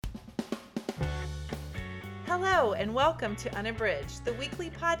Hello, and welcome to Unabridged, the weekly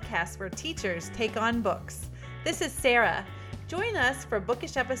podcast where teachers take on books. This is Sarah. Join us for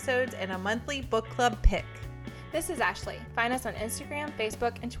bookish episodes and a monthly book club pick. This is Ashley. Find us on Instagram,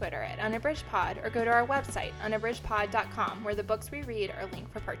 Facebook, and Twitter at UnabridgedPod, or go to our website, unabridgedpod.com, where the books we read are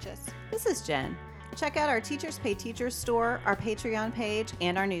linked for purchase. This is Jen. Check out our Teachers Pay Teachers store, our Patreon page,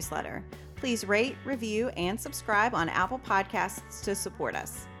 and our newsletter. Please rate, review, and subscribe on Apple Podcasts to support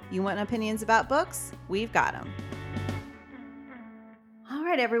us. You want opinions about books? We've got them. All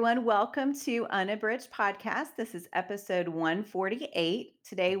right, everyone. Welcome to Unabridged Podcast. This is episode 148.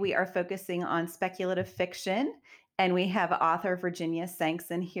 Today we are focusing on speculative fiction, and we have author Virginia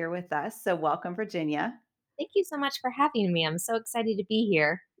Sankson here with us. So welcome, Virginia. Thank you so much for having me. I'm so excited to be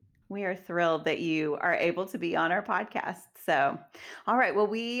here. We are thrilled that you are able to be on our podcast. So, all right. Well,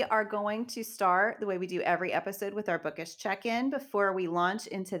 we are going to start the way we do every episode with our bookish check-in. Before we launch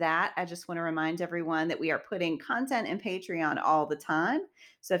into that, I just want to remind everyone that we are putting content in Patreon all the time.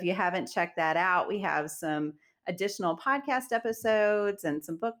 So if you haven't checked that out, we have some additional podcast episodes and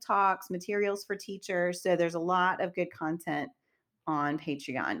some book talks, materials for teachers. So there's a lot of good content on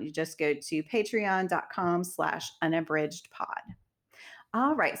Patreon. You just go to patreon.com/unabridgedpod.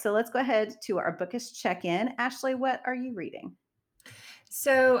 All right, so let's go ahead to our bookish check-in. Ashley, what are you reading?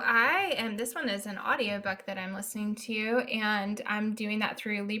 So this one is an audiobook that I'm listening to, and I'm doing that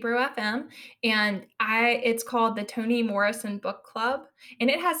through Libro FM, and it's called the Toni Morrison Book Club, and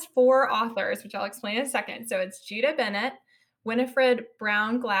it has 4 authors, which I'll explain in a second. So it's Judah Bennett, Winifred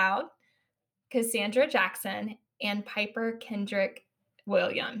Brown Glaude, Cassandra Jackson, and Piper Kendrick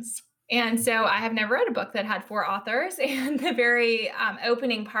Williams. And so I have never read a book that had 4 authors. And the very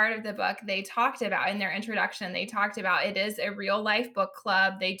opening part of the book, they talked about in their introduction, they talked about it is a real life book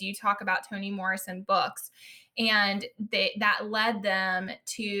club. They do talk about Toni Morrison books. And that led them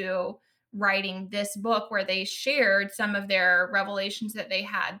to writing this book where they shared some of their revelations that they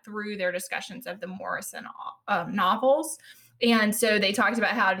had through their discussions of the Morrison novels. And so they talked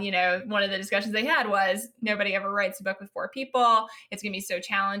about how, one of the discussions they had was nobody ever writes a book with 4 people. It's going to be so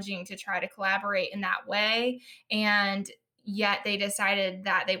challenging to try to collaborate in that way. And yet they decided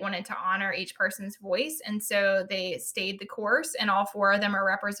that they wanted to honor each person's voice. And so they stayed the course, and all 4 of them are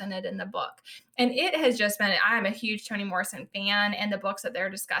represented in the book. And it has just been, I'm a huge Toni Morrison fan, and the books that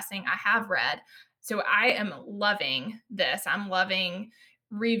they're discussing, I have read. So I am loving this. I'm loving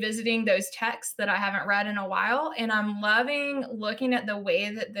revisiting those texts that I haven't read in a while. And I'm loving looking at the way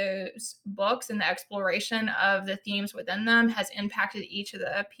that those books and the exploration of the themes within them has impacted each of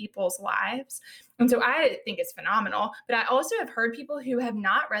the people's lives. And so I think it's phenomenal. But I also have heard people who have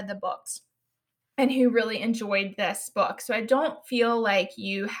not read the books and who really enjoyed this book. So I don't feel like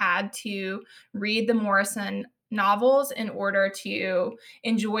you had to read the Morrison novels in order to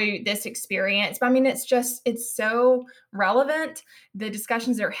enjoy this experience. But I mean, it's so relevant. The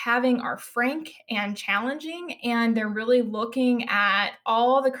discussions they're having are frank and challenging, and they're really looking at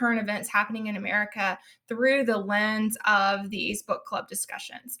all the current events happening in America through the lens of these book club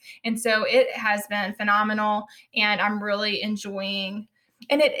discussions. And so it has been phenomenal, and I'm really enjoying.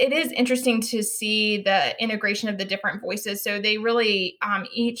 And it is interesting to see the integration of the different voices. So they really,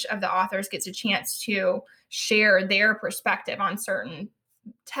 each of the authors gets a chance to share their perspective on certain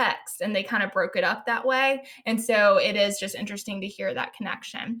texts, and they kind of broke it up that way. And so it is just interesting to hear that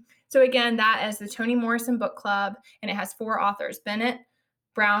connection. So again, that is the Toni Morrison Book Club, and it has 4 authors: Bennett,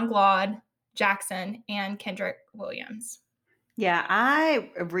 Brown Glaude, Jackson, and Kendrick Williams. Yeah,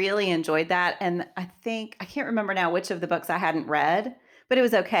 I really enjoyed that. And I can't remember now which of the books I hadn't read, but it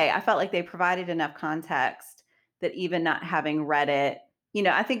was okay. I felt like they provided enough context that even not having read it,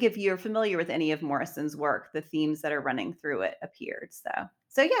 I think if you're familiar with any of Morrison's work, the themes that are running through it appeared. So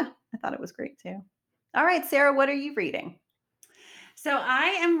yeah, I thought it was great too. All right, Sarah, what are you reading? So I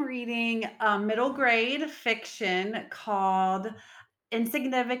am reading a middle grade fiction called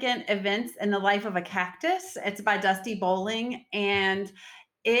Insignificant Events in the Life of a Cactus. It's by Dusty Bowling, and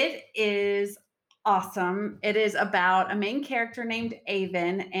it is awesome. It is about a main character named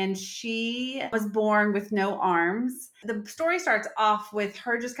Avon, and she was born with no arms. The story starts off with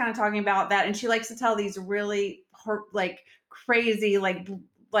her just kind of talking about that, and she likes to tell these really crazy,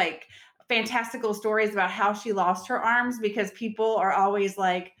 fantastical stories about how she lost her arms, because people are always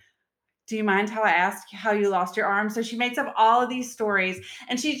like, do you mind how I ask how you lost your arm? So she makes up all of these stories,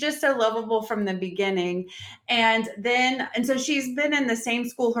 and she's just so lovable from the beginning. And so she's been in the same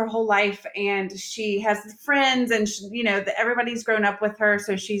school her whole life, and she has friends, and everybody's grown up with her.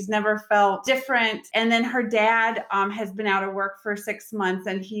 So she's never felt different. And then her dad has been out of work for 6 months,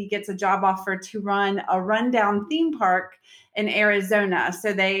 and he gets a job offer to run a rundown theme park in Arizona.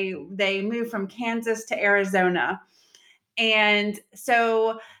 So they moved from Kansas to Arizona. And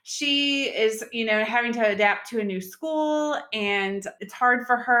so she is, having to adapt to a new school, and it's hard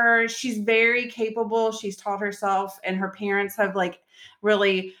for her. She's very capable. She's taught herself, and her parents have like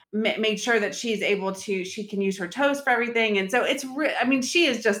really made sure that she can use her toes for everything. And so I mean, she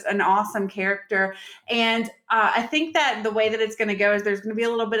is just an awesome character. And I think that the way that it's going to go is there's going to be a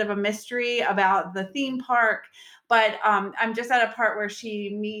little bit of a mystery about the theme park. But I'm just at a part where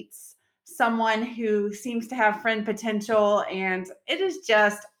she meets someone who seems to have friend potential, and it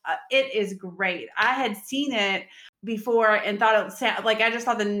is great. I had seen it before and thought I just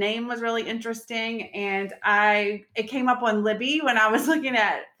thought the name was really interesting, and it came up on Libby when I was looking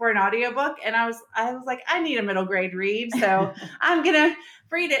at for an audiobook, and I was like, I need a middle grade read, so I'm gonna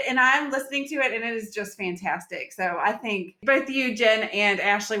read it, and I'm listening to it, and it is just fantastic. So I think both you, Jen, and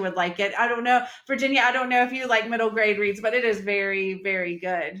Ashley would like it. I don't know, Virginia, I don't know if you like middle grade reads, but it is very, very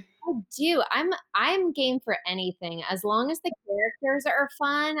good. I do. I'm game for anything as long as the characters are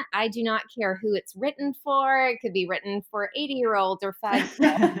fun. I do not care who it's written for. It could be written for 80-year-olds or 5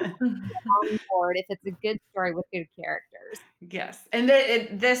 on board if it's a good story with good characters. Yes, and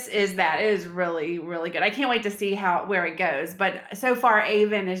this is that. It is really, really good. I can't wait to see where it goes. But so far,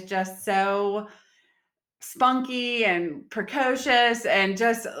 Avon is just so spunky and precocious, and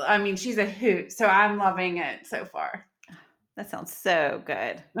I mean, she's a hoot. So I'm loving it so far. That sounds so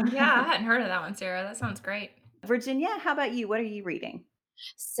good. Yeah, I hadn't heard of that one, Sarah. That sounds great. Virginia, how about you? What are you reading?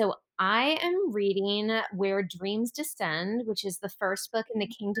 So I am reading Where Dreams Descend, which is the first book in the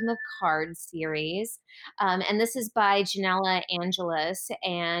Kingdom of Cards series. And this is by Janella Angeles.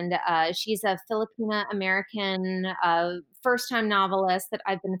 And she's a Filipina American first time novelist that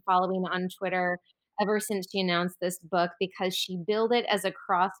I've been following on Twitter ever since she announced this book because she billed it as a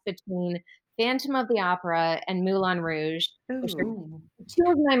cross between Phantom of the Opera and Moulin Rouge, which are Ooh. two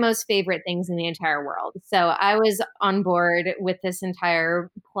of my most favorite things in the entire world. So I was on board with this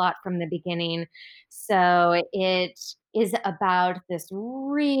entire plot from the beginning. So it is about this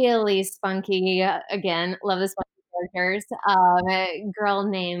really spunky, again, love the spunky characters, girl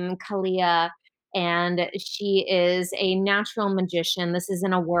named Kalia. And she is a natural magician. This is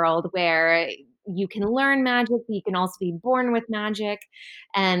in a world where you can learn magic, but you can also be born with magic.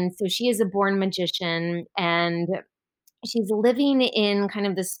 And so she is a born magician, and she's living in kind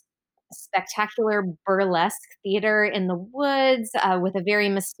of this spectacular burlesque theater in the woods with a very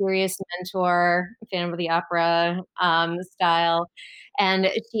mysterious mentor, Phantom of the Opera style. And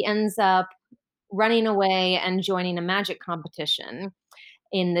she ends up running away and joining a magic competition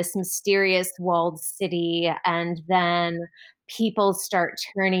in this mysterious walled city. And then people start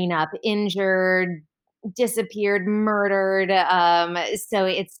turning up injured, disappeared, murdered.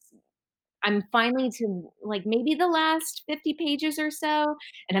 So I'm finally to like maybe the last 50 pages or so,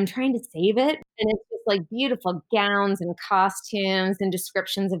 and I'm trying to save it. And it's just like beautiful gowns and costumes and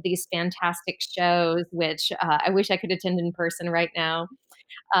descriptions of these fantastic shows, which I wish I could attend in person right now.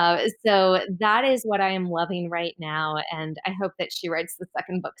 So that is what I am loving right now. And I hope that she writes the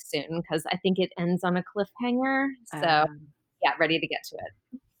second book soon because I think it ends on a cliffhanger. So yeah, ready to get to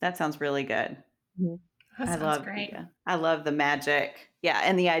it. That sounds really good. Mhm. That I sounds love great. yeah, I love the magic. Yeah,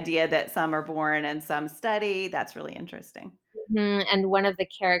 and the idea that some are born and some study, that's really interesting. And one of the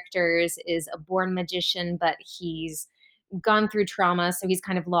characters is a born magician, but he's gone through trauma, so he's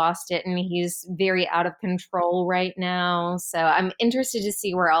kind of lost it and he's very out of control right now. So I'm interested to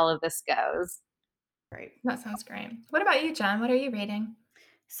see where all of this goes. Great. That sounds great. What about you, Jen? What are you reading?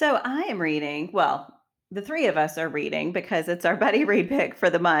 So I am reading, well, the three of us are reading because it's our buddy read pick for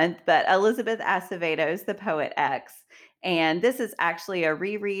the month, but Elizabeth Acevedo's The Poet X. And this is actually a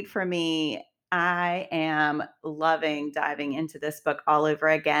reread for me. I am loving diving into this book all over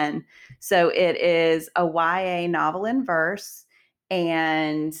again. So it is a YA novel in verse.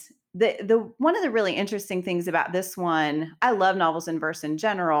 And the one of the really interesting things about this one, I love novels in verse in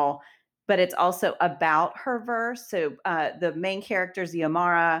general, but it's also about her verse. So the main character,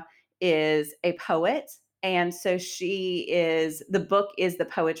 Ziomara, is a poet. And so the book is the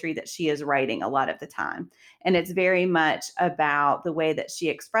poetry that she is writing a lot of the time. And it's very much about the way that she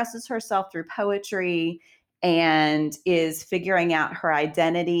expresses herself through poetry and is figuring out her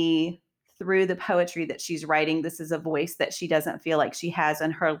identity through the poetry that she's writing. This is a voice that she doesn't feel like she has in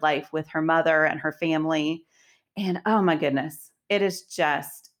her life with her mother and her family. And oh my goodness, it is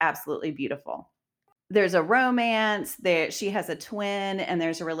just absolutely beautiful. There's a romance there. She has a twin, and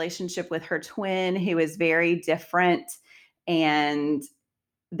there's a relationship with her twin who is very different. And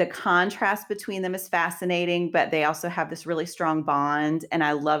the contrast between them is fascinating, but they also have this really strong bond. And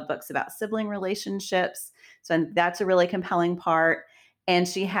I love books about sibling relationships. So and that's a really compelling part. And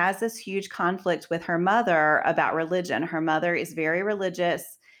she has this huge conflict with her mother about religion. Her mother is very religious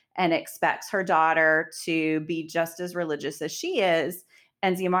and expects her daughter to be just as religious as she is.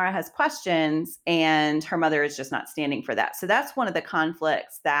 And Xiomara has questions, and her mother is just not standing for that. So that's one of the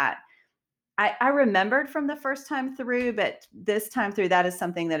conflicts that I remembered from the first time through, but this time through, that is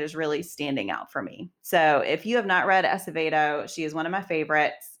something that is really standing out for me. So if you have not read Acevedo, she is one of my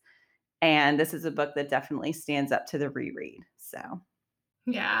favorites. And this is a book that definitely stands up to the reread. So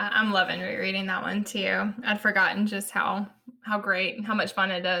Yeah, I'm loving rereading that one too. I'd forgotten just how great and how much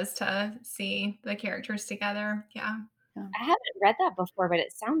fun it is to see the characters together. Yeah, I haven't read that before, but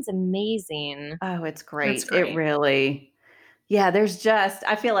it sounds amazing. oh, it's it's great. It great. really, yeah, there's just,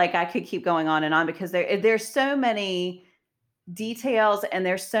 I feel like I could keep going on and on because there's so many details and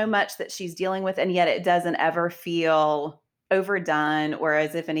there's so much that she's dealing with, and yet it doesn't ever feel overdone or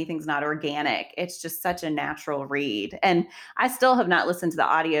as if anything's not organic. It's just such a natural read. And I still have not listened to the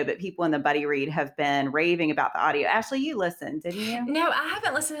audio, but people in the Buddy Read have been raving about the audio. Ashley, you listened, didn't you? No, I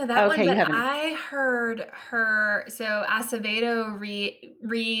haven't listened to that one, Okay, you but haven't. I heard her. So Acevedo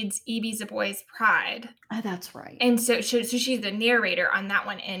reads E.B. Du Bois' Pride. Oh, that's right. And so she's the narrator on that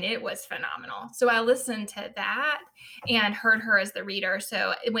one, and it was phenomenal. So I listened to that and heard her as the reader.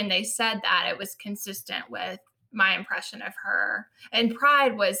 So when they said that, it was consistent with my impression of her. And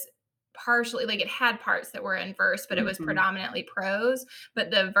Pride was partially like it had parts that were in verse, but it was Mhm. predominantly prose.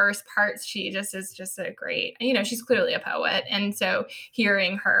 But the verse parts, she just is just a great, she's clearly a poet. And so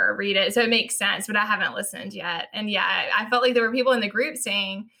hearing her read it, so it makes sense, but I haven't listened yet. And yeah, I felt like there were people in the group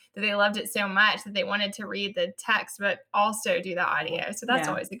saying that they loved it so much that they wanted to read the text, but also do the audio. So that's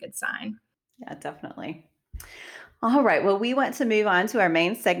Yeah, always a good sign. yeah, definitely. All right. Well, we want to move on to our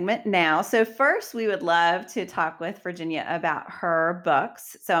main segment now. So, first, we would love to talk with Virginia about her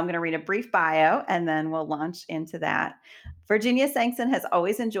books. So, I'm going to read a brief bio and then we'll launch into that. Virginia Sankson has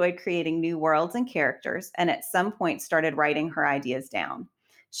always enjoyed creating new worlds and characters, and at some point started writing her ideas down.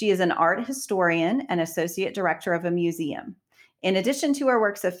 She is an art historian and associate director of a museum. In addition to her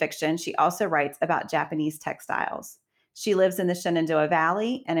works of fiction, she also writes about Japanese textiles. She lives in the Shenandoah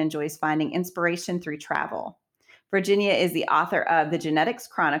Valley and enjoys finding inspiration through travel. Virginia is the author of The Genetics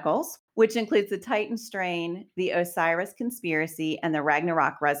Chronicles, which includes the Titan Strain, the Osiris Conspiracy, and the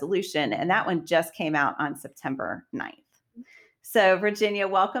Ragnarok Resolution. And that one just came out on September 9th. So, Virginia,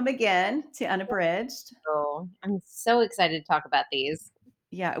 welcome again to Unabridged. So I'm so excited to talk about these.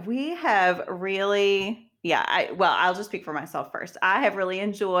 Yeah, we have really, I'll just speak for myself first. I have really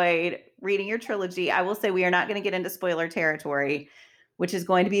enjoyed reading your trilogy. I will say we are not going to get into spoiler territory, which is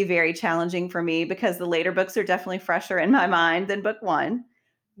going to be very challenging for me because the later books are definitely fresher in my mind than book one.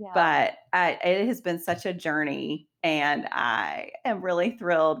 Yeah. But it has been such a journey, and I am really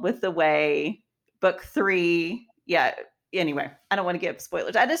thrilled with the way book three. Yeah. Anyway, I don't want to give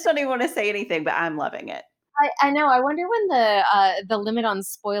spoilers. I just don't even want to say anything, but I'm loving it. I know. I wonder when the limit on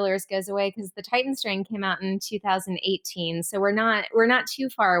spoilers goes away because the Titan Strain came out in 2018, so we're not too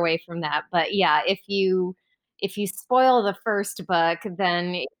far away from that. But yeah, if you spoil the first book,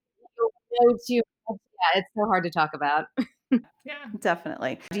 then you'll know too much. Yeah, it's so hard to talk about. Yeah.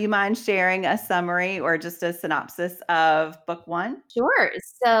 Definitely. Do you mind sharing a summary or just a synopsis of book one? Sure.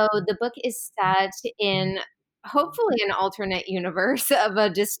 So the book is set in hopefully an alternate universe of a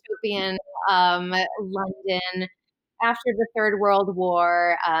dystopian London after the Third World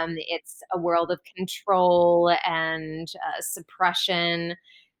War. It's a world of control and suppression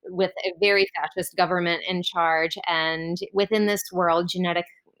with a very fascist government in charge. And within this world, genetic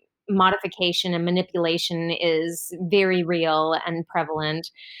modification and manipulation is very real and prevalent.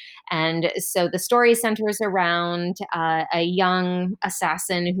 And so the story centers around a young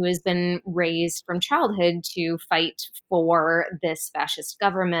assassin who has been raised from childhood to fight for this fascist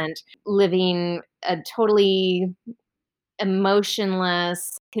government, living a totally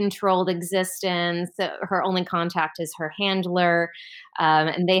emotionless, controlled existence. Her only contact is her handler,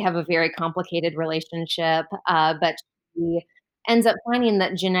 and they have a very complicated relationship. But she ends up finding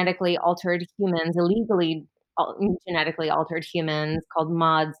that genetically altered humans, genetically altered humans called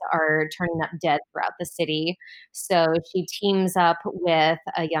mods, are turning up dead throughout the city. So she teams up with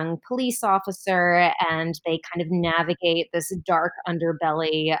a young police officer, and they kind of navigate this dark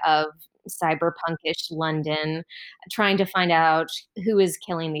underbelly of cyberpunkish London, trying to find out who is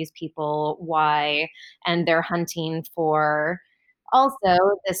killing these people, why, and they're hunting for also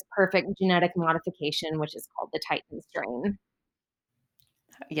this perfect genetic modification, which is called the Titan strain.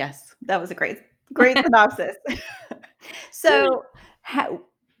 Yes, that was a great synopsis. So, how,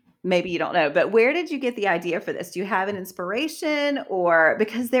 maybe you don't know, but where did you get the idea for this? Do you have an inspiration, or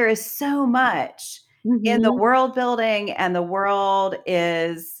because there is so much in the Mhm. world building, and the world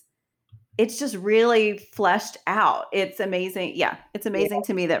is it's just really fleshed out. It's amazing. Yeah, it's Yeah. amazing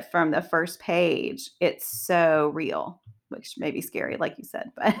to me that from the first page, it's so real, which may be scary, like you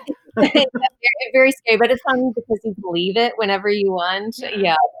said, but Yeah, very scary, but it's fun because you believe it whenever you want. Yeah.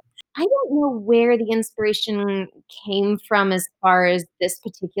 Yeah. I don't know where the inspiration came from as far as this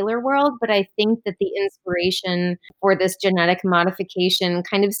particular world, but I think that the inspiration for this genetic modification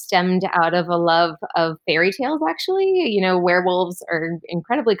kind of stemmed out of a love of fairy tales, actually. Werewolves are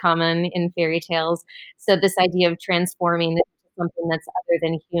incredibly common in fairy tales. So, this idea of transforming into something that's other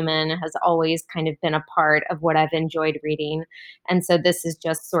than human has always kind of been a part of what I've enjoyed reading. And so, this is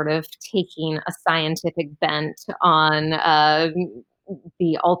just sort of taking a scientific bent on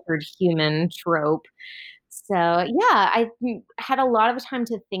the altered human trope. So, yeah, I had a lot of time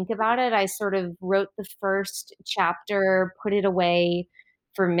to think about it. I sort of wrote the first chapter, put it away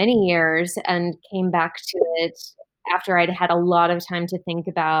for many years, and came back to it after I'd had a lot of time to think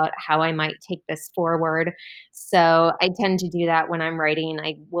about how I might take this forward. So, I tend to do that when I'm writing.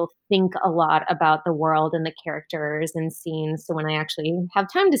 I will think a lot about the world and the characters and scenes. So, when I actually have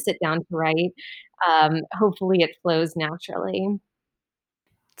time to sit down to write, hopefully it flows naturally.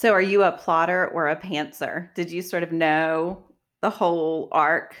 so are you a plotter or a pantser? Did you sort of know the whole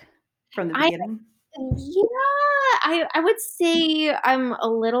arc from the I beginning? Yeah, I would say I'm a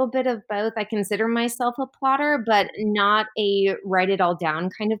little bit of both. I consider myself a plotter, but not a write it all down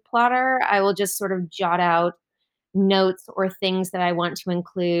kind of plotter. I will just sort of jot out notes or things that I want to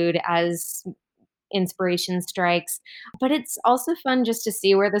include as inspiration strikes. But it's also fun just to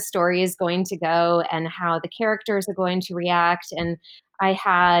see where the story is going to go and how the characters are going to react. And I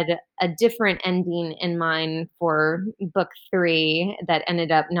had a different ending in mind for book three that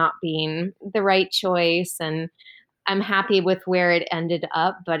ended up not being the right choice. And I'm happy with where it ended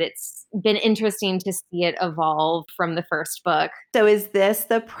up, but it's been interesting to see it evolve from the first book. So is this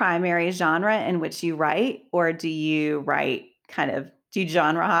the primary genre in which you write, or do you write do you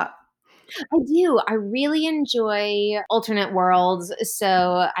genre hop? I do. I really enjoy alternate worlds.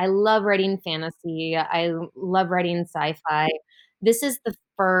 So I love writing fantasy. Love writing sci fi. This is the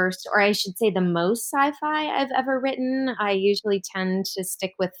first, or I should say, the most sci fi I've ever written. I usually tend to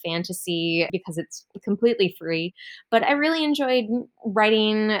stick with fantasy because it's completely free. But I really enjoyed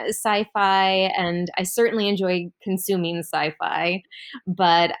writing sci fi, and I certainly enjoy consuming sci fi.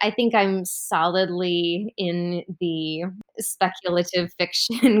 But I think I'm solidly in the speculative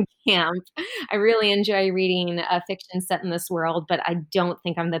fiction camp. I really enjoy reading fiction set in this world, but I don't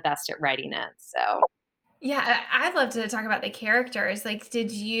think I'm the best at writing it. So, Yeah, I'd love to talk about the characters. Like,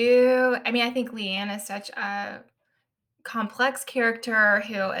 did you I mean, I think Leanne is such a complex character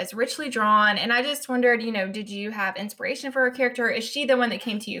who is richly drawn, and I just wondered, did you have inspiration for her character? Is she the one that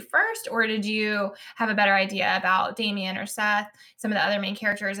came to you first, or did you have a better idea about Damien or Seth, some of the other main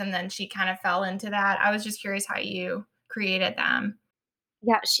characters, and then she kind of fell into that? I was just curious how you created them.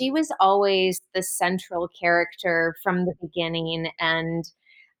 yeah, she was always the central character from the beginning. And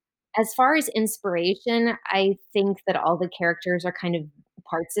as far as inspiration, I think that all the characters are kind of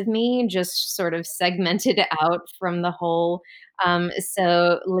parts of me, just sort of segmented out from the whole.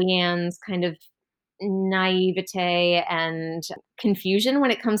 So Leanne's kind of naivete and confusion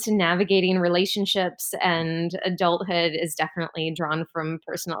when it comes to navigating relationships and adulthood is definitely drawn from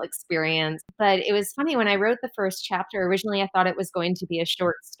personal experience. But it was funny when I wrote the first chapter, originally I thought it was going to be a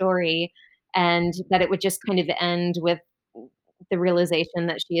short story and that it would just kind of end with the realization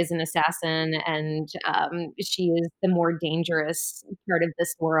that she is an assassin and she is the more dangerous part of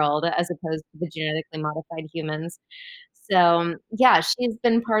this world as opposed to the genetically modified humans. So, yeah, she's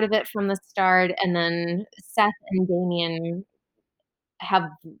been part of it from the start, and then Seth and Damien have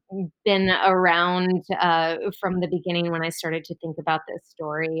been around, from the beginning when I started to think about this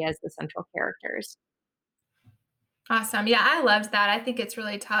story as the central characters. Awesome. Yeah, I loved that. I think it's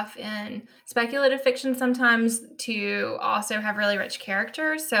really tough in speculative fiction sometimes to also have really rich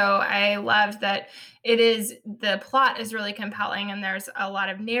characters. So I loved that the plot is really compelling and there's a lot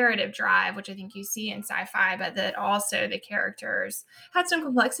of narrative drive, which I think you see in sci-fi, but that also the characters had some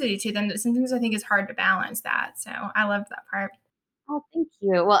complexity to them that sometimes I think is hard to balance that. So I loved that part. Oh, thank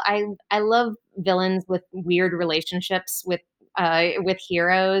you. Well, I love villains with weird relationships with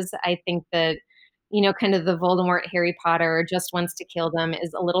heroes. I think that, kind of the Voldemort Harry Potter just wants to kill them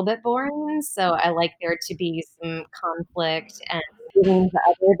is a little bit boring. So I like there to be some conflict and feelings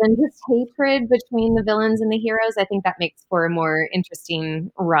other than just hatred between the villains and the heroes. I think that makes for a more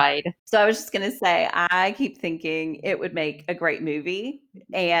interesting ride. So I was just gonna say, I keep thinking it would make a great movie,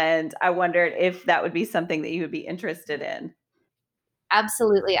 and I wondered if that would be something that you would be interested in.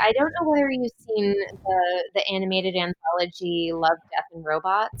 Absolutely. I don't know whether you've seen the animated anthology Love, Death, and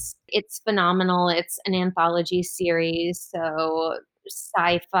Robots. It's phenomenal. It's an anthology series, so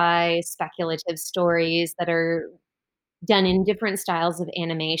sci-fi speculative stories that are done in different styles of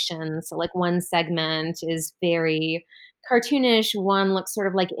animation. So, like, one segment is very cartoonish, one looks sort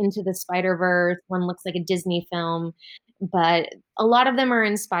of like Into the Spider-Verse, one looks like a Disney film, but a lot of them are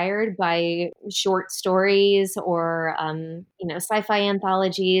inspired by short stories or, sci-fi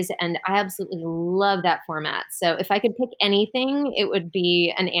anthologies, and I absolutely love that format. So, if I could pick anything, it would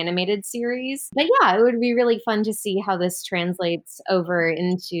be an animated series. But yeah, it would be really fun to see how this translates over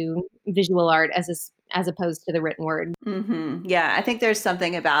into visual art as opposed to the written word. Yeah, I think there's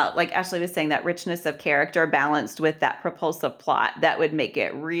something about, like Ashley was saying, that richness of character balanced with that propulsive plot that would make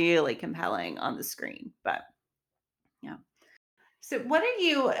it really compelling on the screen. But yeah. So what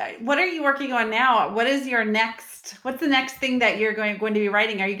are you working on now? What's the next thing that you're going to be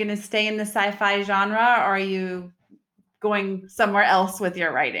writing? Are you going to stay in the sci-fi genre, or are you going somewhere else with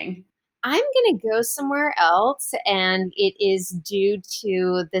your writing? I'm gonna go somewhere else, and it is due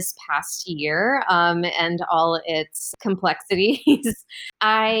to this past year, and all its complexities.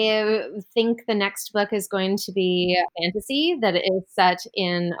 I think the next book is going to be fantasy that is set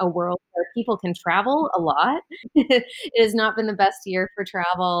in a world where people can travel a lot. It has not been the best year for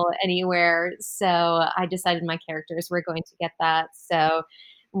travel anywhere, so I decided my characters were going to get that. So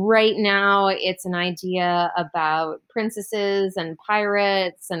right now, it's an idea about princesses and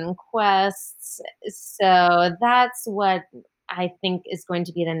pirates and quests. So that's what I think is going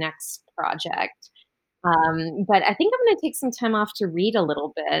to be the next project. But I think I'm going to take some time off to read a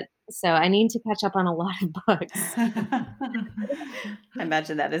little bit. So I need to catch up on a lot of books. I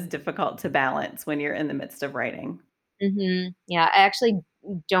imagine that is difficult to balance when you're in the midst of writing. Yeah, I actually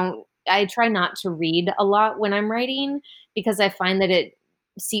don't. I try not to read a lot when I'm writing because I find that it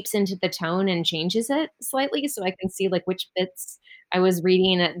seeps into the tone and changes it slightly, so I can see like which bits I was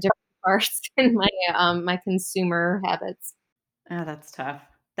reading at different parts in my consumer habits. Oh, that's tough.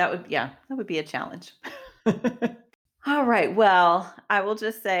 That would be a challenge. All right. Well, I will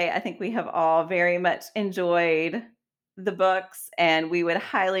just say I think we have all very much enjoyed the books and we would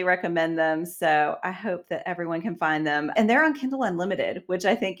highly recommend them. So I hope that everyone can find them. And they're on Kindle Unlimited, which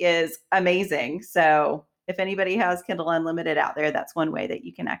I think is amazing. So if anybody has Kindle Unlimited out there, that's one way that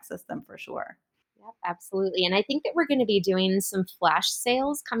you can access them for sure. Yep, absolutely. And I think that we're going to be doing some flash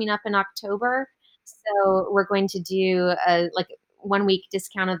sales coming up in October. So we're going to do a like 1 week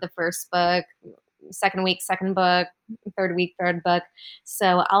discount of the first book, second week, second book, third week, third book.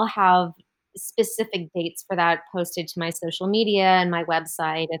 So I'll have specific dates for that posted to my social media and my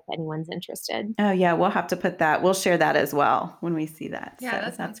website if anyone's interested. Oh, yeah. We'll have to put that, we'll share that as well when we see that. Yeah, So that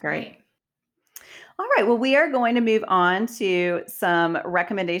that's sounds great. great. All right. Well, we are going to move on to some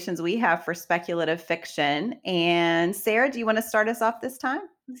recommendations we have for speculative fiction. And Sarah, do you want to start us off this time?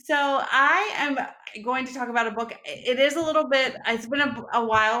 So I am going to talk about a book. It is a little bit. It's been a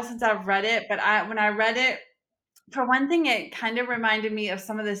while since I've read it, but when I read it, for one thing, it kind of reminded me of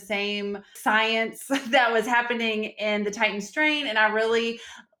some of the same science that was happening in the Titan Strain, and I really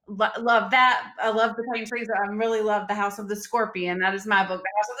love that. I love the Titan Strain, so I really love The House of the Scorpion. That is my book, The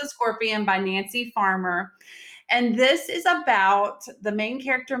House of the Scorpion by Nancy Farmer. And this is about the main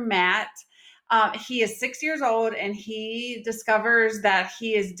character, Matt. He is 6 years old and he discovers that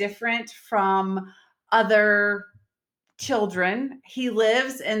he is different from other children. He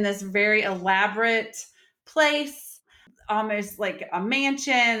lives in this very elaborate place, almost like a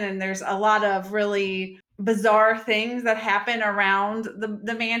mansion, and there's a lot of really bizarre things that happen around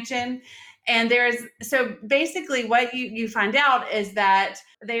the mansion. And there's so basically what you find out is that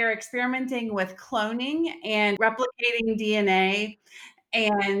they are experimenting with cloning and replicating DNA.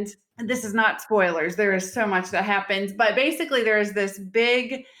 And this is not spoilers, there is so much that happens, but basically there's this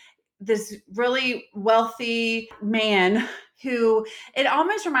really wealthy man who, it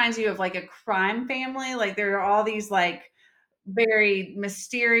almost reminds you of like a crime family. Like there are all these like very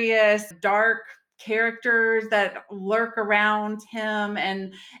mysterious, dark characters that lurk around him,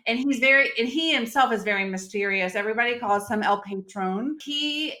 and he himself is very mysterious. Everybody calls him El Patron.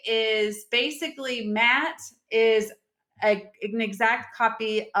 He is basically, Matt is an exact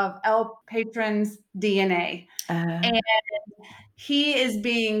copy of El Patron's DNA. Uh, And he is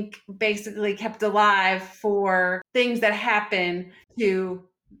being basically kept alive for things that happen to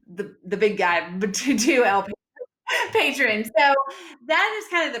the big guy, but to El Patron. So that is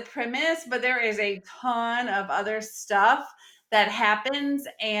kind of the premise, but there is a ton of other stuff that happens,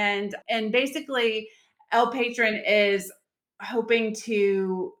 and basically El Patron is hoping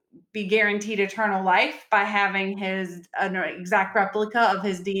to be guaranteed eternal life by having his an exact replica of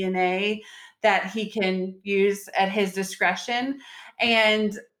his DNA that he can use at his discretion.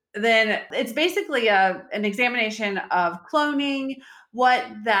 And then it's basically an examination of cloning, what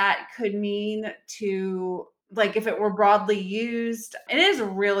that could mean to, like, if it were broadly used. It is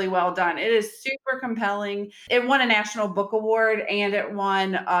really well done. It is super compelling. It won a National Book Award and it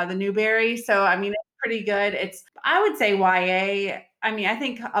won the Newbery. So, I mean, it's pretty good. It's, I would say, YA. I mean, I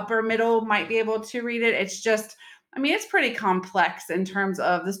think upper middle might be able to read it. It's just, I mean, it's pretty complex in terms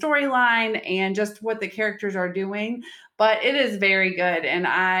of the storyline and just what the characters are doing, but it is very good. And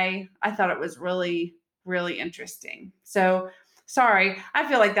I thought it was really, really interesting. So, sorry, I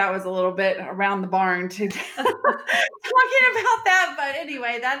feel like that was a little bit around the barn to talking about that. But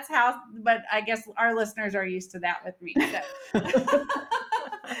anyway, that's how, but I guess our listeners are used to that with me. So,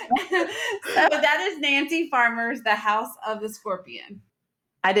 so that is Nancy Farmer's The House of the Scorpion.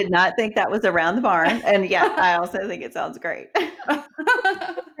 I did not think that was around the barn. And yeah, I also think it sounds great. Wrote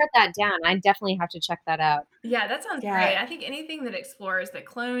that down. I definitely have to check that out. Yeah, that sounds Yeah. great. I think anything that explores the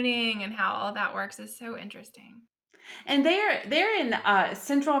cloning and how all that works is so interesting. And they're in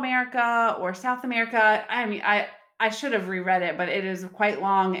Central America or South America. I mean, I should have reread it, but it is quite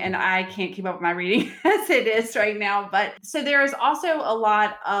long and I can't keep up with my reading as it is right now. But so there is also a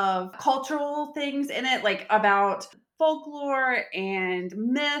lot of cultural things in it, like about folklore and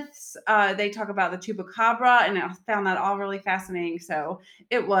myths. They talk about the chupacabra, and I found that all really fascinating. So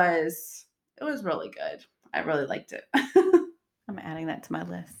it was really good. I really liked it. I'm adding that to my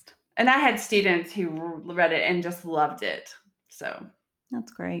list. And I had students who read it and just loved it. So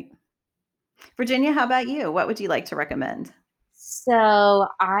That's great. Virginia, how about you? What would you like to recommend? So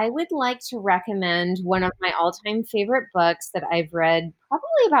I would like to recommend one of my all-time favorite books that I've read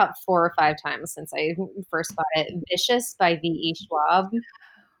probably about 4 or 5 times since I first bought it, Vicious by V.E. Schwab.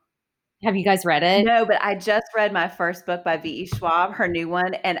 Have you guys read it? No, but I just read my first book by V.E. Schwab, her new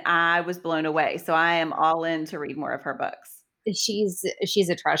one, and I was blown away. So I am all in to read more of her books. She's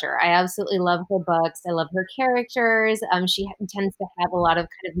a treasure. I absolutely love her books. I love her characters. Tends to have a lot of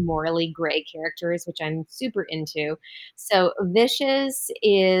kind of morally gray characters, which I'm super into. So Vicious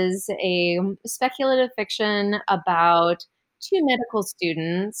is a speculative fiction about 2 medical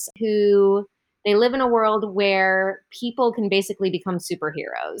students who they live in a world where people can basically become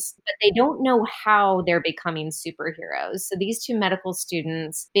superheroes, but they don't know how they're becoming superheroes. So these 2 medical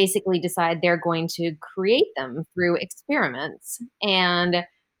students basically decide they're going to create them through experiments, and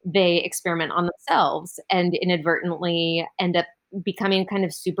they experiment on themselves and inadvertently end up becoming kind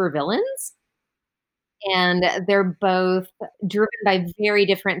of super villains. And they're both driven by very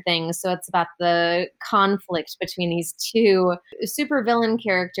different things. So it's about the conflict between these 2 supervillain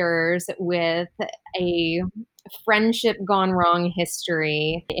characters with a friendship gone wrong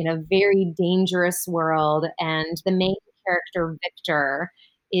history in a very dangerous world. And the main character, Victor,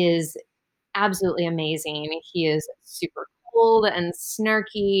 is absolutely amazing. He is super cold and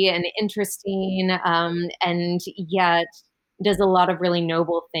snarky and interesting, and yet does a lot of really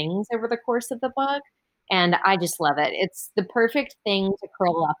noble things over the course of the book. And I just love it. It's the perfect thing to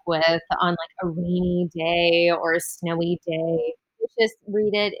curl up with on like a rainy day or a snowy day. Just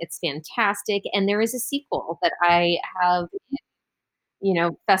read it. It's fantastic. And there is a sequel that I have,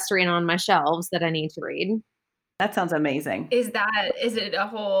 festering on my shelves that I need to read. That sounds amazing. Is it a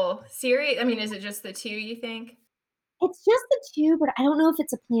whole series? I mean, is it just the 2, you think? It's just the 2, but I don't know if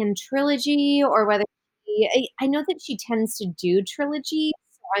it's a planned trilogy or whether I know that she tends to do trilogies,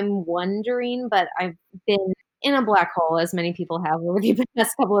 so I'm wondering, but I've been in a black hole as many people have over the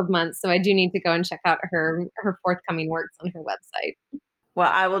past couple of months, so I do need to go and check out her forthcoming works on her website.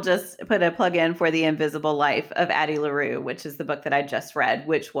 Well, I will just put a plug in for The Invisible Life of Addie LaRue, which is the book that I just read,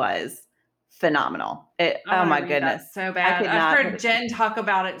 which was phenomenal. Oh my goodness. So bad. could I've not heard Jen talk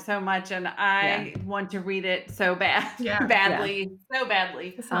about it so much, and I want to read it so bad, Yeah. badly, so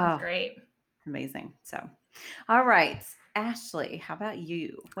badly. That sounds Oh. great. Amazing. So, all right. Ashley, how about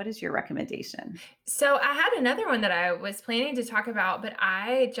you? What is your recommendation? So I had another one that I was planning to talk about, but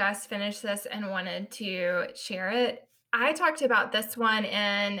I just finished this and wanted to share it. I talked about this one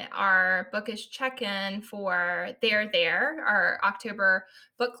in our bookish check-in for There, our October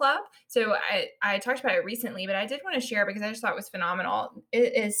book club. So I talked about it recently, but I did want to share because I just thought it was phenomenal.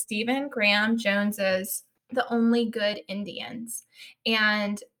 It is Stephen Graham Jones's The Only Good Indians.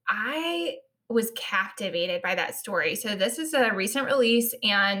 And I was captivated by that story. So this is a recent release,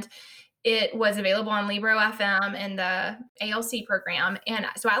 and it was available on Libro FM and the ALC program. And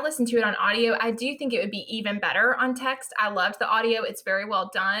so I listened to it on audio. I do think it would be even better on text. I loved the audio. It's very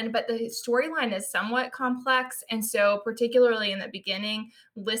well done, but the storyline is somewhat complex. And so particularly in the beginning,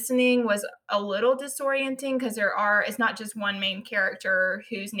 listening was a little disorienting because it's not just one main character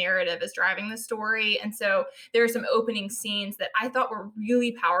whose narrative is driving the story. And so there are some opening scenes that I thought were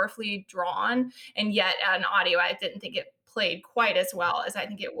really powerfully drawn. And yet on audio, I didn't think it played quite as well as I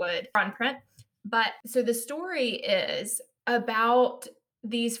think it would on print. But so the story is about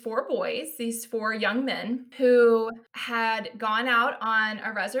these four boys, these four young men who had gone out on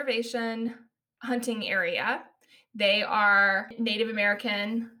a reservation hunting area. They are Native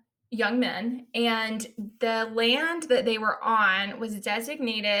American young men, and the land that they were on was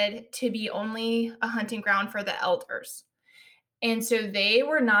designated to be only a hunting ground for the elders. And so they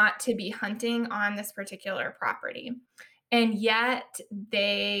were not to be hunting on this particular property. And yet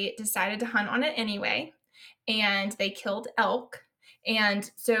they decided to hunt on it anyway, and they killed elk.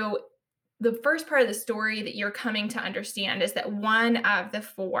 And so the first part of the story that you're coming to understand is that one of the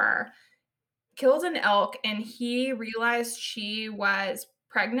four killed an elk, and he realized she was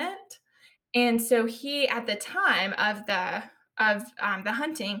pregnant. And so he, at the time of the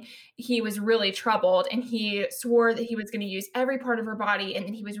hunting, he was really troubled, and he swore that he was going to use every part of her body, and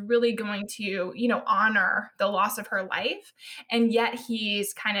that he was really going to, honor the loss of her life. And yet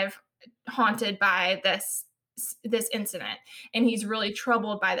he's kind of haunted by this incident, and he's really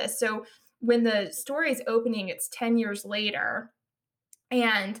troubled by this. So when the story is opening, it's 10 years later,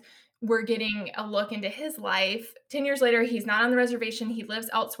 and we're getting a look into his life. 10 years later, he's not on the reservation. He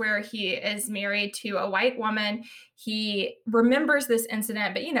lives elsewhere. He is married to a white woman. He remembers this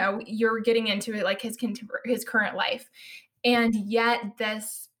incident, but you're getting into it like his current life. And yet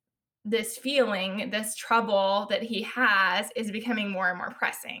this feeling, this trouble that he has is becoming more and more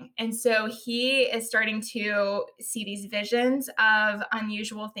pressing. And so he is starting to see these visions of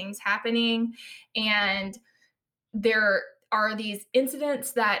unusual things happening, and there are these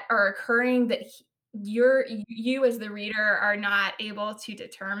incidents that are occurring that you as the reader are not able to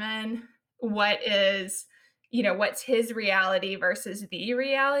determine what's his reality versus the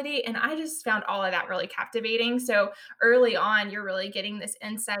reality. And I just found all of that really captivating. So early on, you're really getting this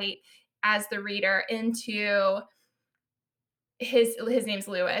insight as the reader into his name's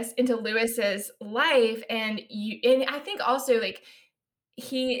Lewis, into Lewis's life. And I think also, like,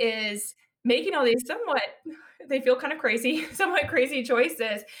 he is making all these they feel kind of crazy, somewhat crazy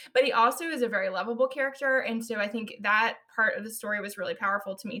choices, but he also is a very lovable character. And so I think that part of the story was really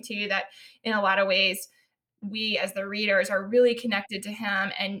powerful to me too, that in a lot of ways, we as the readers are really connected to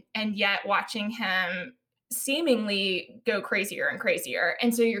him, and yet watching him seemingly go crazier and crazier.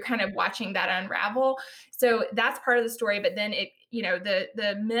 And so you're kind of watching that unravel. So that's part of the story. But then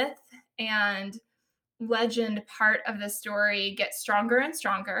the myth and legend part of the story gets stronger and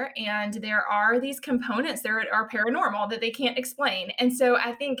stronger, and there are these components that are paranormal that they can't explain. And so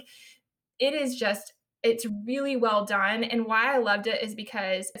I think it's really well done. And why I loved it is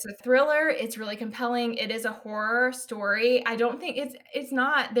because it's a thriller. It's really compelling. It is a horror story. I don't think it's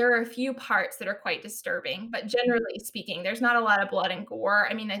not, there are a few parts that are quite disturbing, but generally speaking, there's not a lot of blood and gore.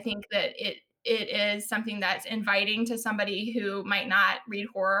 I mean, I think that it is something that's inviting to somebody who might not read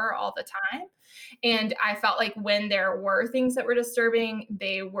horror all the time. And I felt like when there were things that were disturbing,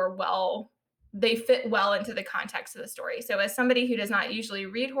 they fit well into the context of the story. So as somebody who does not usually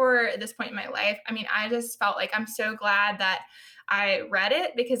read horror at this point in my life, I mean, I just felt like I'm so glad that I read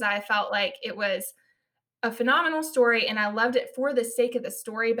it, because I felt like it was a phenomenal story, and I loved it for the sake of the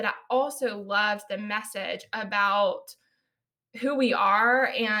story, but I also loved the message about who we are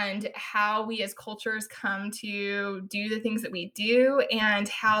and how we as cultures come to do the things that we do, and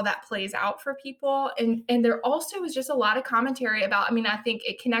how that plays out for people. And there also was just a lot of commentary about, I mean, I think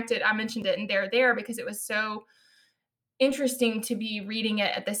it connected, I mentioned it in there because it was so interesting to be reading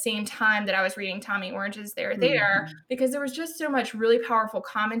it at the same time that I was reading Tommy Orange's There, because there was just so much really powerful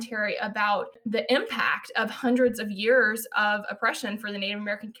commentary about the impact of hundreds of years of oppression for the Native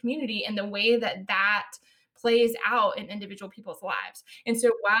American community, and the way that plays out in individual people's lives. And so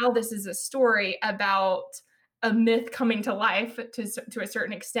while this is a story about a myth coming to life to a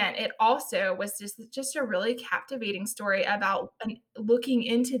certain extent, it also was just a really captivating story about looking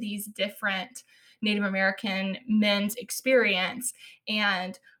into these different Native American men's experience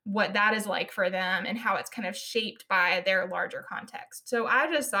and what that is like for them, and how it's kind of shaped by their larger context. So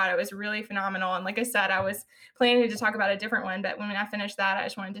I just thought it was really phenomenal. And like I said, I was planning to talk about a different one, but when I finished that, I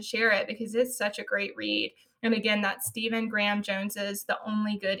just wanted to share it because it's such a great read. And again, that's Stephen Graham Jones's The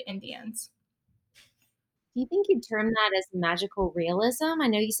Only Good Indians. Do you think you'd term that as magical realism? I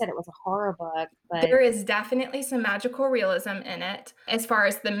know you said it was a horror book, but There is definitely some magical realism in it. As far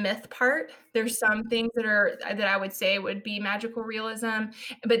as the myth part, there's some things that I would say would be magical realism,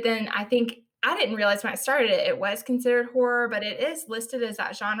 but then I think I didn't realize when I started it, it was considered horror, but it is listed as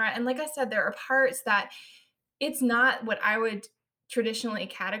that genre, and like I said, there are parts that it's not what I would traditionally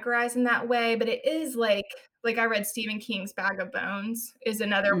categorize in that way, but it is like I read Stephen King's Bag of Bones is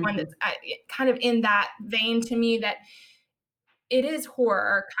another one Mhm. that's, kind of in that vein to me that it is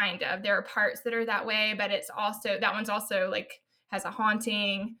horror, kind of. There are parts that are that way, but it's also that one's also, like, has a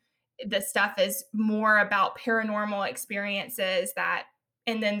haunting. The stuff is more about paranormal experiences that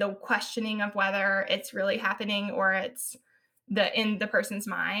and then the questioning of whether it's really happening or it's in the person's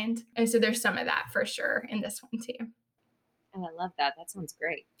mind, and so there's some of that for sure in this one too. oh, I love that. That sounds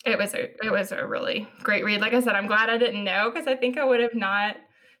great. It was a really great read. Like I said, I'm glad I didn't know because I think I would have not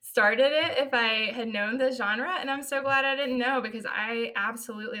started it if I had known the genre, and I'm so glad I didn't know because I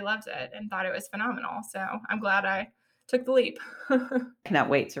absolutely loved it and thought it was phenomenal. So I'm glad I took the leap. Cannot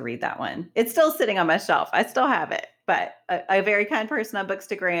wait to read that one. It's still sitting on my shelf. I still have it, but a very kind person on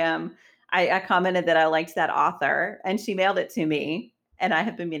Bookstagram, I commented that I liked that author, and she mailed it to me, and I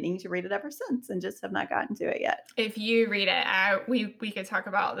have been meaning to read it ever since, and just have not gotten to it yet. If you read it, we could talk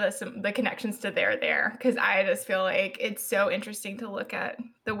about the connections to there because I just feel like it's so interesting to look at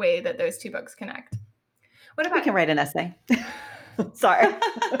the way that those two books connect. What We about can write an essay. Sorry.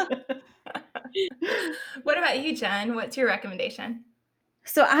 what about you, Jen? What's your recommendation?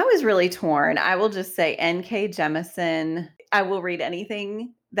 So I was really torn. I will just say N.K. Jemisin. I will read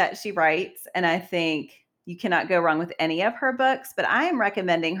anything that she writes, and I think you cannot go wrong with any of her books. But I am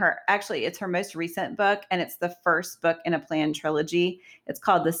recommending her. Actually, it's her most recent book, and it's the first book in a planned trilogy. It's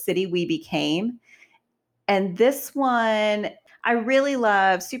called The City We Became. And this one, I really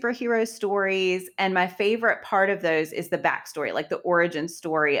love superhero stories. And my favorite part of those is the backstory, like the origin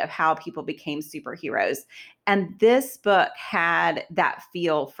story of how people became superheroes. And this book had that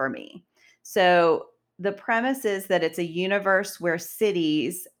feel for me. So the premise is that it's a universe where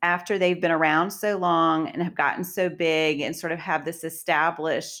cities, after they've been around so long and have gotten so big and sort of have this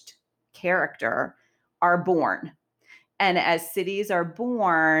established character, are born. And as cities are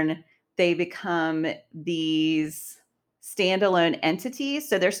born, they become these standalone entities.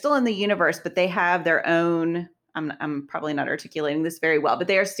 So they're still in the universe, but they have their own. I'm probably not articulating this very well, but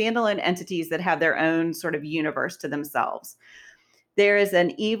they are standalone entities that have their own sort of universe to themselves. There is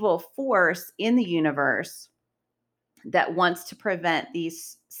an evil force in the universe that wants to prevent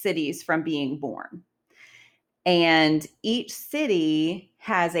these cities from being born. And each city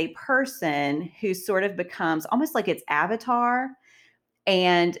has a person who sort of becomes almost like its avatar.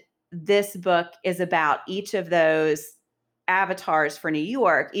 And this book is about each of those avatars for New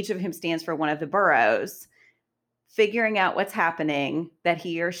York. Each of whom stands for one of the boroughs, figuring out what's happening, that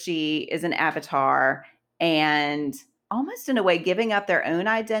he or she is an avatar, and almost in a way giving up their own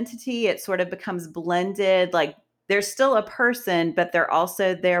identity. It sort of becomes blended, like they're still a person, but they're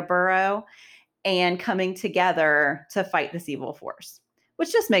also their borough, and coming together to fight this evil force,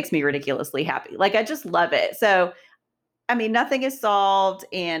 which just makes me ridiculously happy. Like, I just love it. So I mean, nothing is solved,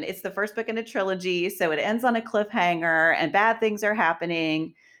 and it's the first book in a trilogy, so it ends on a cliffhanger, and bad things are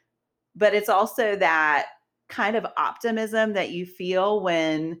happening. But it's also that kind of optimism that you feel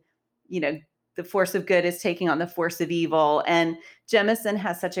when, you know, the force of good is taking on the force of evil. And Jemison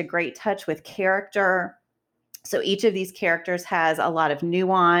has such a great touch with character. So each of these characters has a lot of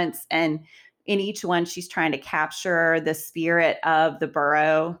nuance, and in each one, she's trying to capture the spirit of the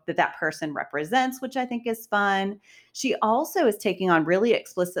borough that that person represents, which I think is fun. She also is taking on really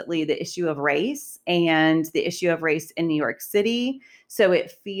explicitly the issue of race and the issue of race in New York City. So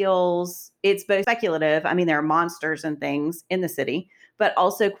it's both speculative. I mean, there are monsters and things in the city, but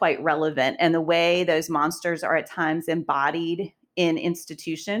also quite relevant. And the way those monsters are at times embodied in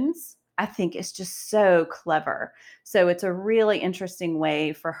institutions, I think is just so clever. So it's a really interesting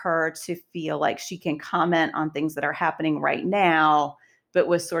way for her to feel like she can comment on things that are happening right now, but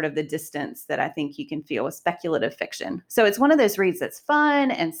with sort of the distance that I think you can feel with speculative fiction. So it's one of those reads that's fun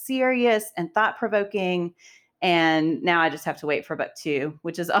and serious and thought provoking. And now I just have to wait for book two,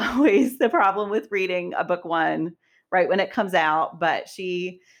 which is always the problem with reading a book one right when it comes out. But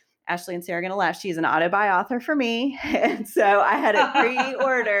Ashley and Sarah are going to laugh. She's an auto-buy author for me. And so I had it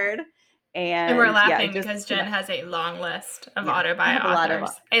pre-ordered. And we're And yeah, laughing just because Jen has a long list of yeah, auto I buy have a lot of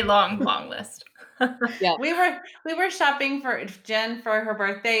authors. A long, long list. Yeah. We were shopping for Jen for her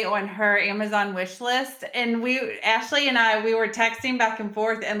birthday on her Amazon wish list, and Ashley and I, we were texting back and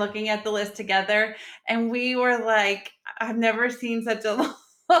forth and looking at the list together, and we were like, I've never seen such a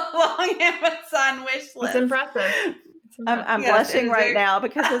long Amazon wish It's list. impressive. It's impressive. I'm Yes, it blushing is right very now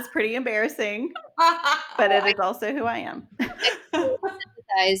because it's pretty embarrassing, but it is also who I am.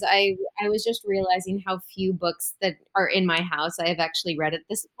 Guys, I was just realizing how few books that are in my house I have actually read at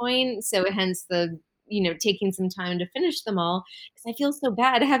this point. So hence the taking some time to finish them all because I feel so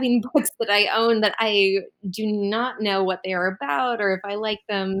bad having books that I own that I do not know what they are about or if I like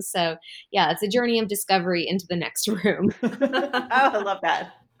them. So yeah, it's a journey of discovery into the next room. Oh, I love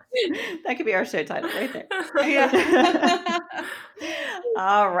that. That could be our show title right there. Yeah.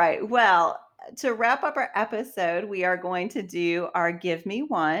 All right. Well, to wrap up our episode, we are going to do our Give Me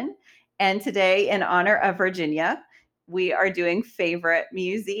One. And today, in honor of Virginia, we are doing favorite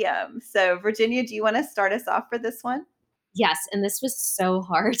museum. So, Virginia, do you want to start us off for this one? Yes, and this was so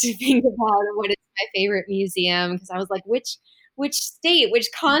hard to think about what is my favorite museum because I was like, which state, which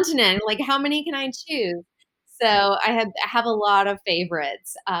continent, like how many can I choose? So I have a lot of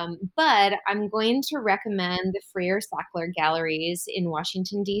favorites, but I'm going to recommend the Freer Sackler Galleries in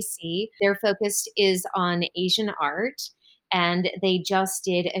Washington D.C. Their focus is on Asian art, and they just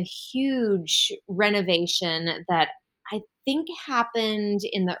did a huge renovation that I think happened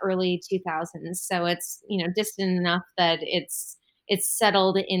in the early 2000s. So it's, distant enough that it's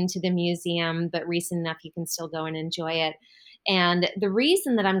settled into the museum, but recent enough you can still go and enjoy it. And the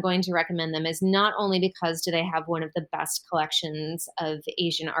reason that I'm going to recommend them is not only because do they have one of the best collections of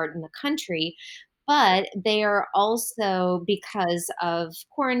Asian art in the country, but they are also, because of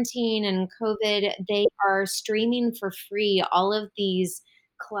quarantine and COVID, they are streaming for free all of these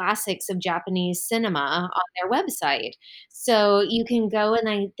classics of Japanese cinema on their website. So you can go and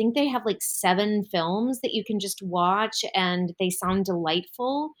I think they have like 7 films that you can just watch and they sound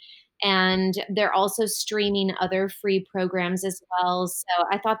delightful. And they're also streaming other free programs as well. So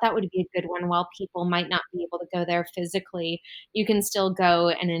I thought that would be a good one while people might not be able to go there physically. You can still go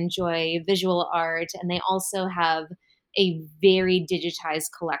and enjoy visual art. And they also have a very digitized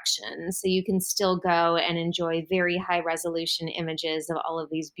collection. So you can still go and enjoy very high resolution images of all of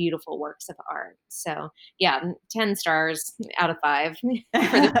these beautiful works of art. So, yeah, 10 stars out of 5 for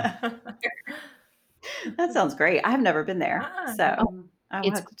the That sounds great. I have never been there, Ah, so Mhm. I will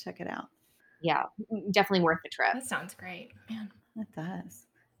it's have to check it out. yeah, definitely worth the trip. that sounds great, man. It does.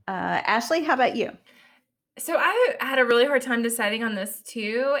 Ashley, how about you? So I had a really hard time deciding on this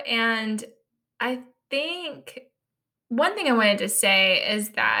too, and I think one thing I wanted to say is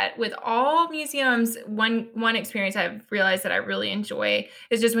that with all museums, one experience I've realized that I really enjoy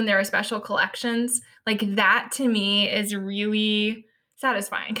is just when there are special collections. Like that to me is really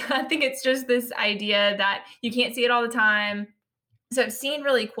satisfying. I think it's just this idea that you can't see it all the time. So I've seen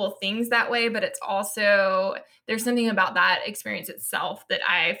really cool things that way, but it's also there's something about that experience itself that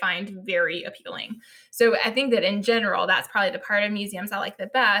I find very appealing. So I think that in general, that's probably the part of museums I like the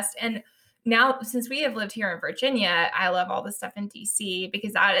best. And now, since we have lived here in Virginia, I love all the stuff in DC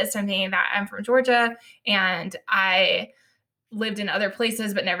because that is something that I'm from Georgia and I lived in other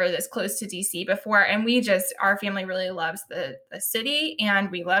places but never this close to DC before, and we just our family really loves the city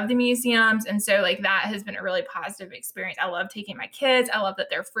and we love the museums, and so like that has been a really positive experience. I love taking my kids. I love that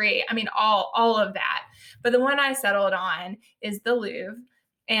they're free. I mean all of that. But the one I settled on is the Louvre.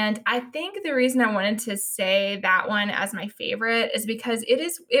 And I think the reason I wanted to say that one as my favorite is because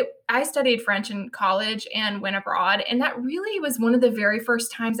I studied French in college and went abroad, and that really was one of the very first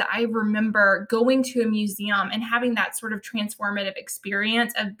times that I remember going to a museum and having that sort of transformative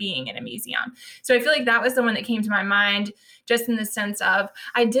experience of being in a museum. So I feel like that was the one that came to my mind just in the sense of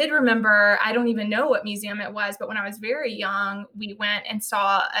I did remember, I don't even know what museum it was, but when I was very young, we went and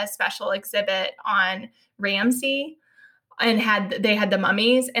saw a special exhibit on Ramsey and they had the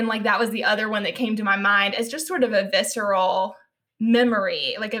mummies, and like that was the other one that came to my mind as just sort of a visceral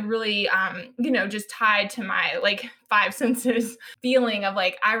memory, like a really just tied to my like five senses feeling of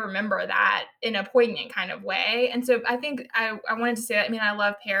like I remember that in a poignant kind of way. And so I think I wanted to say that. I mean, I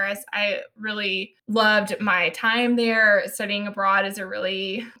love Paris. I really loved my time there. Studying abroad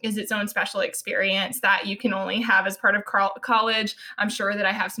is its own special experience that you can only have as part of college. I'm sure that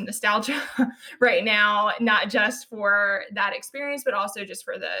I have some nostalgia right now, not just for that experience, but also just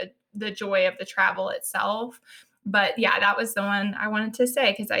for the joy of the travel itself. But yeah, that was the one I wanted to say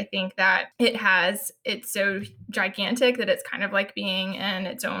because I think that it's so gigantic that it's kind of like being in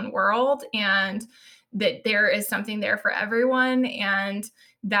its own world, and that there is something there for everyone, and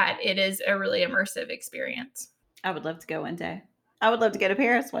that it is a really immersive experience. I would love to go one day. I would love to go to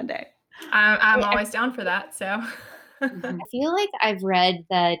Paris one day. I'm always down for that. So Mhm. I feel like I've read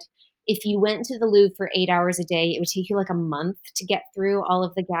that if you went to the Louvre for 8 hours a day, it would take you like a month to get through all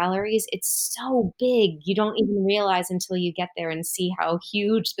of the galleries. It's so big. You don't even realize until you get there and see how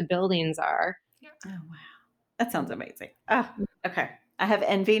huge the buildings are. Oh, wow. That sounds amazing. Oh, okay. I have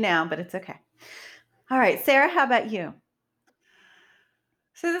envy now, but it's okay. All right, Sarah, how about you?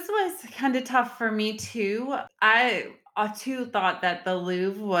 So this was kind of tough for me too. I too thought that the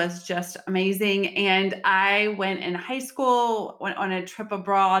Louvre was just amazing, and I went in high school, went on a trip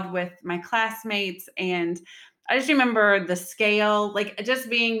abroad with my classmates, and I just remember the scale, like just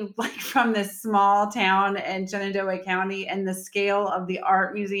being like from this small town in Shenandoah County, and the scale of the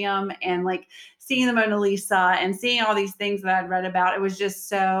art museum, and like seeing the Mona Lisa and seeing all these things that I'd read about. It was just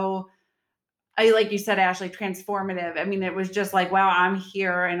so like you said, Ashley, transformative. I mean, it was just like, wow, I'm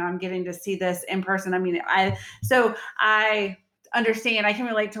here and I'm getting to see this in person. I mean, I understand. I can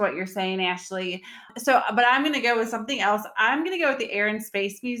relate to what you're saying, Ashley. So, but I'm going to go with something else. I'm going to go with the Air and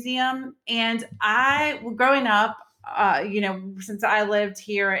Space Museum. And growing up, since I lived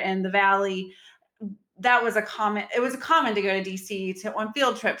here in the Valley, that was it was a common to go to DC to on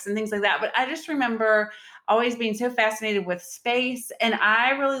field trips and things like that. But I just remember always being so fascinated with space. And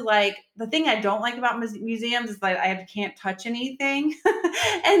I really like the thing I don't like about museums is like I can't touch anything.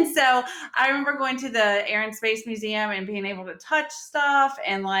 And so I remember going to the Air and Space Museum and being able to touch stuff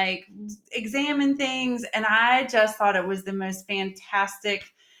and like examine things. And I just thought it was the most fantastic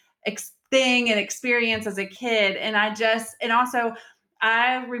thing and experience as a kid. And also,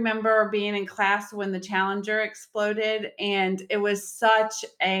 I remember being in class when the Challenger exploded, and it was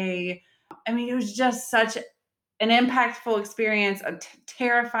it was just such an impactful experience, a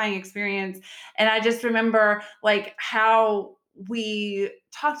terrifying experience. And I just remember like how we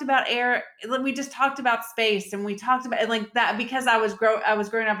talked about air, like, we just talked about space, and we talked about like that because I was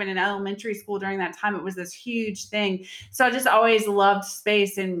growing up in an elementary school during that time. It was this huge thing. So I just always loved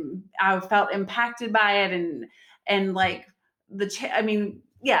space, and I felt impacted by it, and like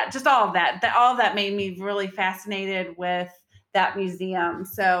yeah, just all of that. All of that made me really fascinated with that museum.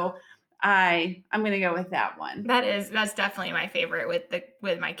 So I'm gonna go with that one. That's definitely my favorite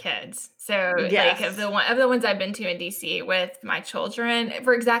with my kids. So, like, Yes. of the ones I've been to in DC with my children,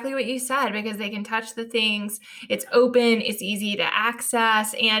 for exactly what you said, because they can touch the things, it's open, it's easy to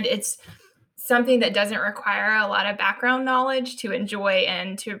access, and it's something that doesn't require a lot of background knowledge to enjoy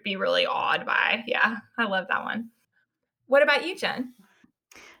and to be really awed by. Yeah, I love that one. What about you, Jen?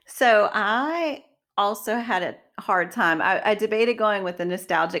 So I also had a hard time. I debated going with the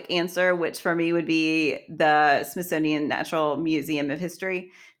nostalgic answer, which for me would be the Smithsonian Natural Museum of History.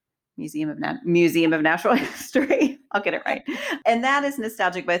 Museum of Natural History. I'll get it right. And that is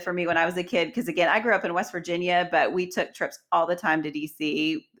nostalgic both for me when I was a kid, because again, I grew up in West Virginia, but we took trips all the time to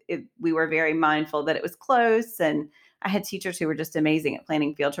DC. We were very mindful that it was close, and I had teachers who were just amazing at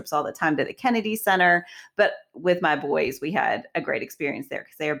planning field trips all the time to the Kennedy Center. But with my boys, we had a great experience there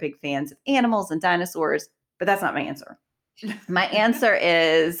because they are big fans of animals and dinosaurs. But that's not my answer. My answer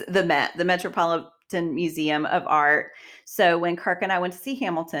is the Met, the Metropolitan Museum of Art. So when Kirk and I went to see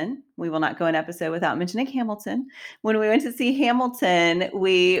Hamilton, we will not go an episode without mentioning Hamilton. When we went to see Hamilton,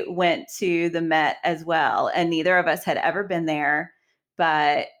 we went to the Met as well. And neither of us had ever been there,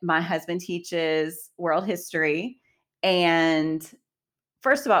 but my husband teaches world history. And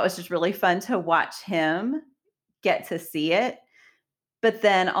first of all, it was just really fun to watch him get to see it. But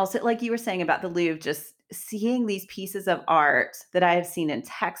then also, like you were saying about the Louvre, just seeing these pieces of art that I have seen in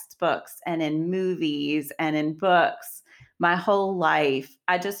textbooks and in movies and in books my whole life,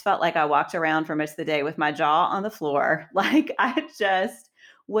 I just felt like I walked around for most of the day with my jaw on the floor. Like I just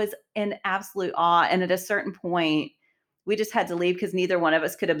was in absolute awe. And at a certain point, we just had to leave because neither one of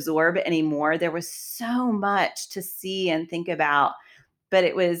us could absorb anymore. There was so much to see and think about, but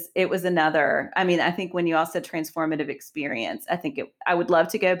it was another. I mean, I think when you all said transformative experience, I would love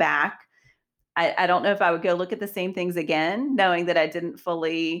to go back. I don't know if I would go look at the same things again, knowing that I didn't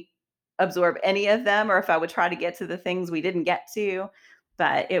fully absorb any of them, or if I would try to get to the things we didn't get to.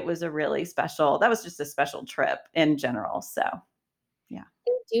 But it was that was just a special trip in general. So yeah.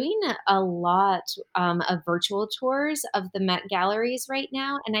 They're doing a lot of virtual tours of the Met galleries right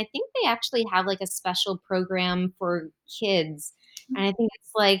now, and I think they actually have like a special program for kids. And I think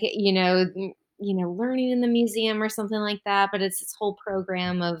it's like learning in the museum or something like that. But it's this whole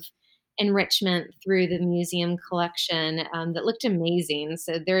program of enrichment through the museum collection that looked amazing.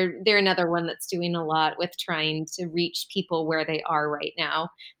 So they're another one that's doing a lot with trying to reach people where they are right now,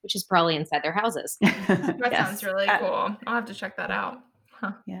 which is probably inside their houses. That sounds Yes. really cool. I'll have to check that out.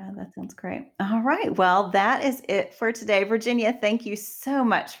 Huh. Yeah, that sounds great. All right. Well, that is it for today. Virginia, thank you so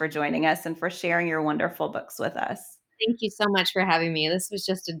much for joining us and for sharing your wonderful books with us. Thank you so much for having me. This was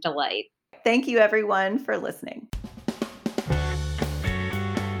just a delight. Thank you, everyone, for listening.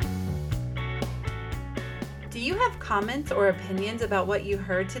 Do you have comments or opinions about what you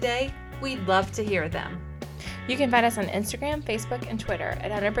heard today? We'd love to hear them. You can find us on Instagram, Facebook, and Twitter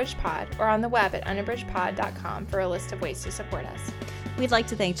at UnabridgedPod or on the web at unabridgedpod.com for a list of ways to support us. We'd like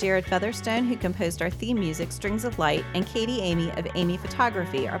to thank Jared Featherstone, who composed our theme music, Strings of Light, and Katie Amy of Amy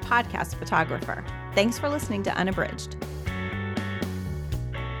Photography, our podcast photographer. Thanks for listening to Unabridged.